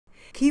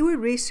Keyword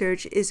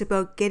research is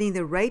about getting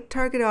the right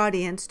target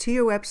audience to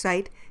your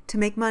website to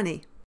make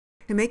money.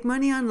 To make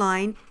money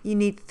online, you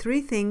need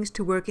three things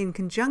to work in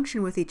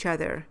conjunction with each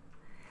other.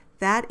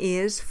 That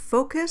is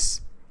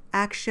focus,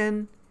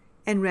 action,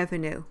 and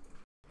revenue.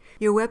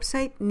 Your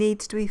website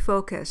needs to be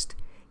focused.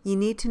 You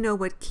need to know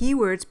what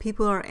keywords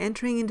people are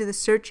entering into the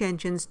search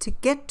engines to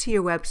get to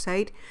your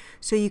website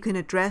so you can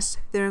address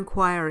their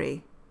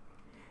inquiry.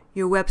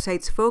 Your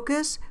website's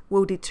focus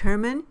will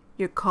determine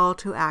your call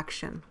to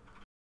action.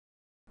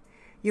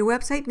 Your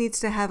website needs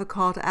to have a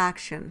call to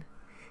action.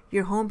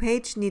 Your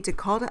homepage needs a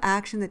call to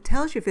action that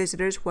tells your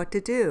visitors what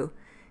to do.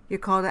 Your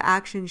call to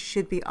action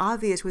should be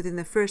obvious within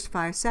the first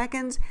 5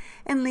 seconds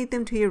and lead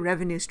them to your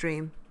revenue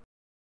stream.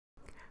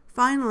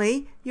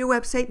 Finally, your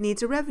website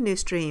needs a revenue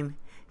stream.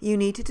 You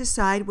need to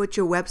decide what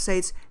your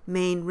website's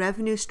main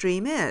revenue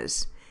stream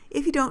is.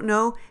 If you don't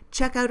know,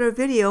 check out our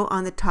video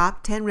on the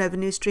top 10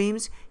 revenue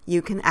streams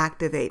you can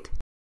activate.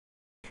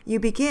 You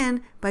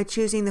begin by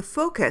choosing the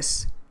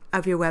focus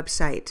of your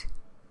website.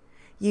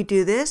 You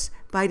do this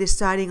by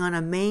deciding on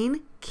a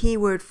main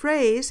keyword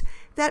phrase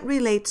that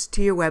relates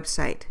to your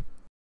website.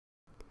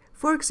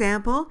 For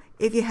example,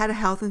 if you had a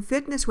health and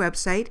fitness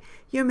website,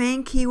 your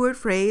main keyword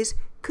phrase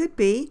could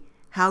be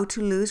how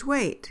to lose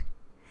weight.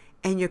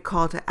 And your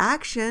call to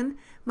action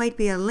might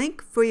be a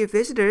link for your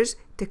visitors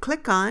to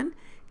click on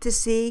to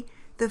see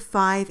the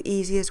 5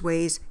 easiest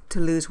ways to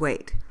lose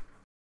weight.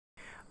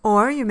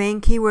 Or your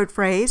main keyword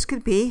phrase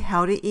could be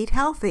how to eat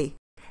healthy.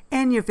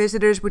 And your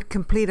visitors would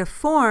complete a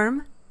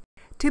form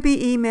to be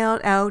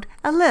emailed out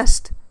a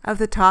list of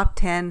the top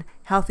 10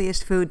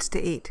 healthiest foods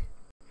to eat.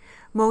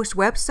 Most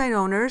website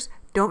owners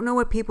don't know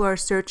what people are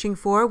searching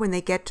for when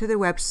they get to their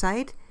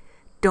website,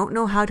 don't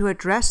know how to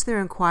address their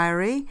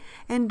inquiry,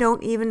 and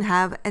don't even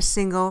have a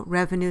single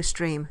revenue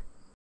stream.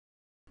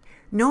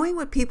 Knowing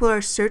what people are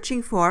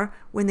searching for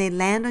when they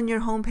land on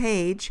your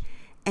homepage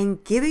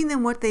and giving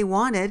them what they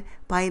wanted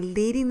by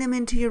leading them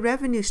into your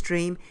revenue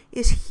stream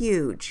is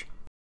huge.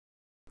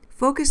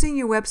 Focusing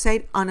your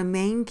website on a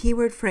main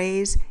keyword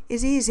phrase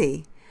is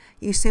easy.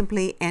 You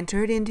simply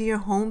enter it into your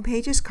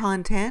homepage's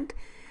content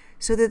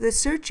so that the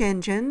search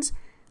engines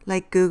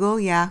like Google,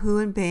 Yahoo,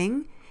 and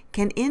Bing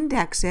can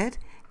index it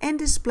and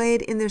display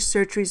it in their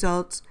search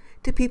results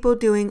to people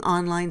doing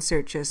online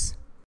searches.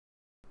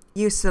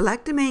 You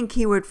select a main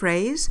keyword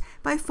phrase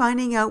by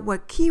finding out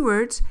what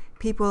keywords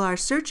people are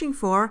searching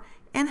for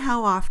and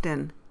how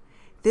often.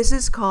 This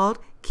is called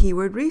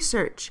keyword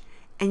research,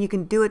 and you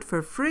can do it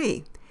for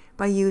free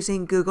by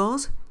using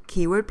Google's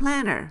Keyword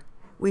Planner.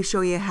 We show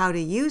you how to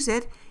use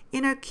it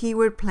in our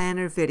Keyword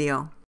Planner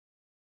video.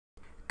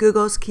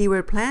 Google's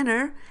Keyword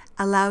Planner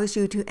allows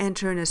you to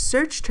enter in a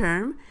search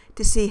term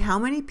to see how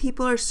many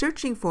people are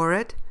searching for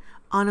it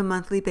on a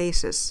monthly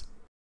basis.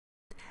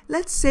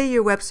 Let's say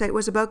your website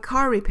was about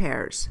car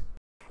repairs.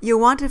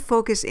 You'll want to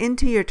focus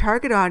into your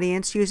target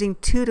audience using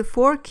 2 to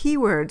 4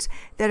 keywords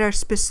that are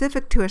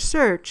specific to a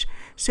search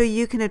so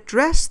you can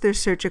address their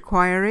search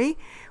inquiry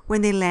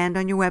when they land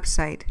on your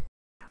website.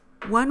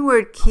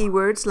 One-word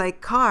keywords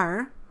like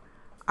car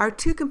are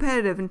too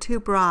competitive and too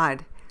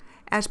broad,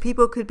 as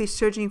people could be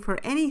searching for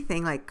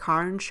anything like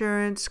car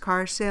insurance,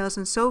 car sales,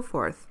 and so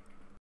forth.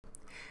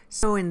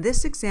 So in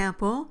this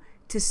example,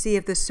 to see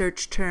if the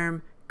search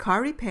term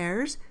car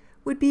repairs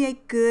would be a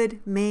good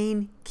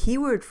main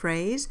keyword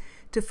phrase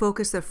to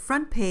focus the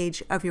front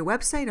page of your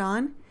website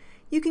on,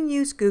 you can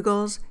use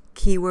Google's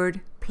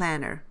Keyword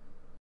Planner.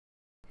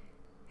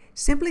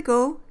 Simply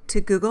go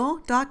to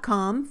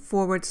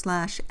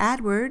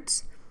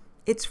google.com/AdWords.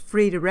 It's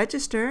free to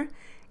register,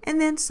 and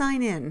then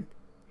sign in.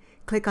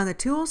 Click on the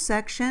Tools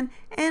section,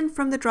 and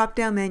from the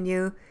drop-down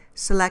menu,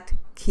 select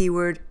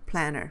Keyword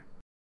Planner.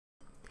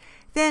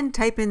 Then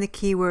type in the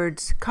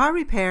keywords car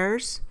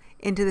repairs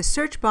into the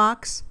search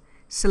box,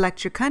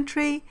 select your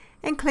country,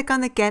 and click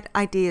on the Get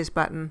Ideas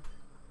button.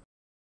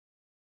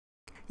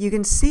 You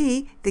can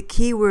see the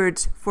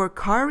keywords for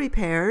car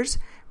repairs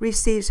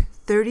receives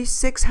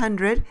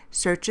 3,600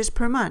 searches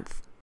per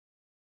month.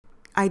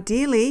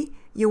 Ideally,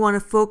 you want to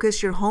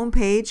focus your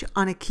homepage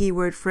on a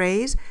keyword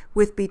phrase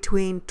with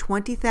between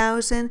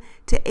 20,000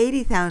 to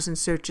 80,000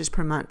 searches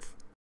per month.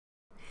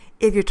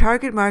 If your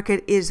target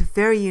market is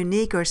very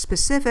unique or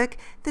specific,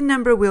 the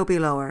number will be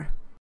lower.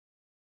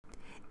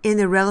 In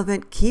the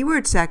relevant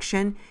keyword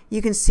section,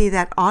 you can see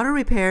that auto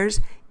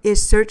repairs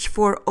is searched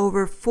for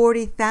over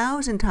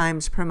 40,000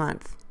 times per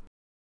month.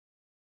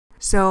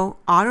 So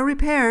auto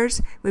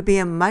repairs would be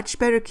a much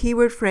better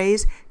keyword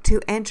phrase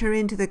to enter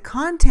into the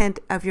content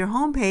of your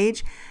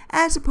homepage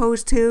as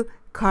opposed to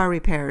car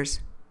repairs.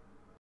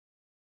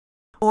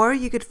 Or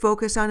you could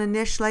focus on a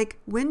niche like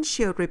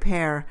windshield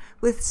repair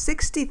with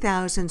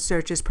 60,000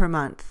 searches per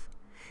month.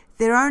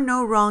 There are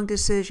no wrong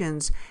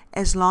decisions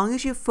as long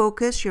as you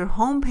focus your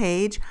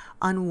homepage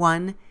on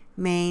one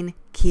main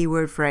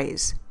keyword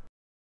phrase.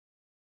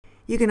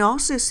 You can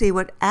also see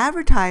what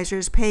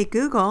advertisers pay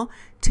Google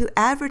to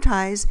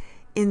advertise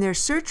in their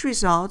search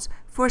results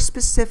for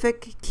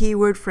specific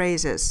keyword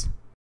phrases.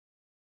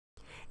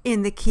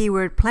 In the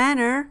Keyword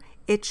Planner,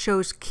 it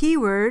shows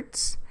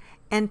keywords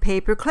and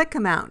pay-per-click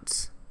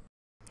amounts.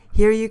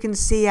 Here you can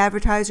see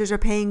advertisers are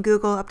paying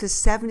Google up to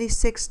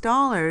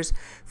 $76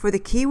 for the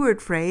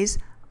keyword phrase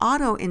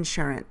auto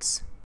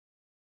insurance.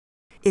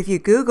 If you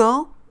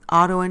Google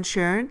auto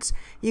insurance,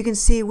 you can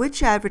see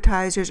which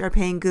advertisers are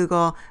paying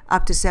Google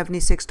up to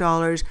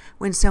 $76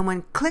 when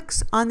someone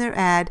clicks on their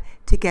ad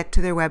to get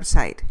to their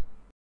website.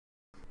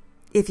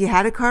 If you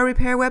had a car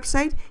repair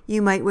website,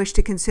 you might wish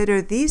to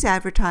consider these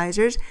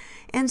advertisers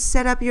and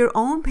set up your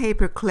own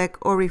pay-per-click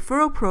or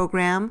referral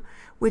program,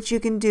 which you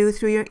can do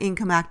through your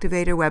Income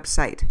Activator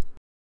website.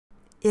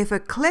 If a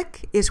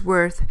click is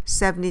worth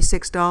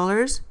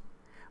 $76,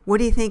 what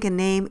do you think a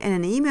name and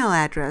an email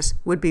address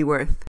would be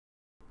worth?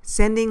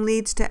 Sending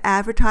leads to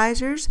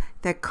advertisers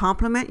that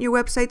complement your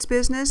website's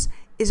business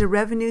is a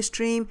revenue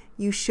stream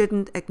you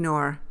shouldn't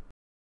ignore.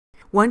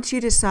 Once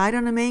you decide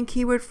on a main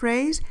keyword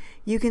phrase,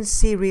 you can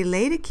see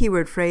related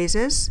keyword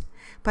phrases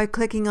by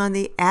clicking on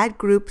the Ad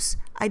Groups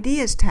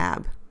Ideas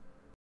tab.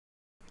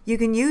 You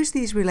can use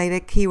these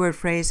related keyword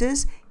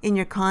phrases in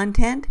your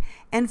content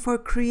and for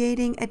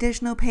creating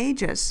additional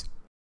pages.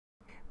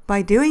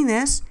 By doing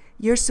this,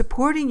 you're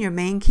supporting your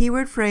main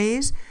keyword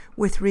phrase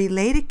with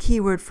related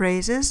keyword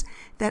phrases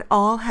that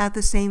all have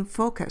the same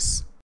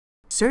focus.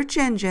 Search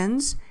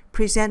engines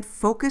present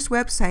focused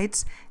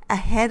websites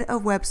ahead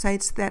of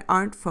websites that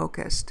aren't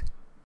focused.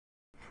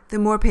 The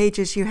more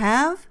pages you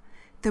have,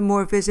 the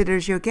more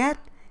visitors you'll get,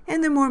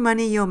 and the more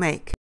money you'll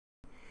make.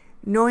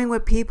 Knowing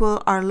what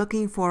people are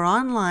looking for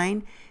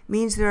online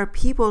means there are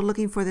people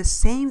looking for the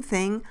same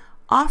thing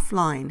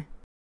offline.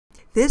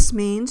 This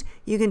means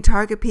you can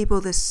target people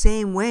the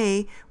same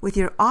way with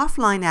your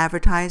offline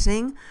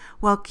advertising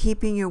while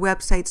keeping your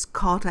website's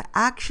call to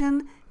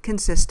action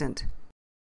consistent.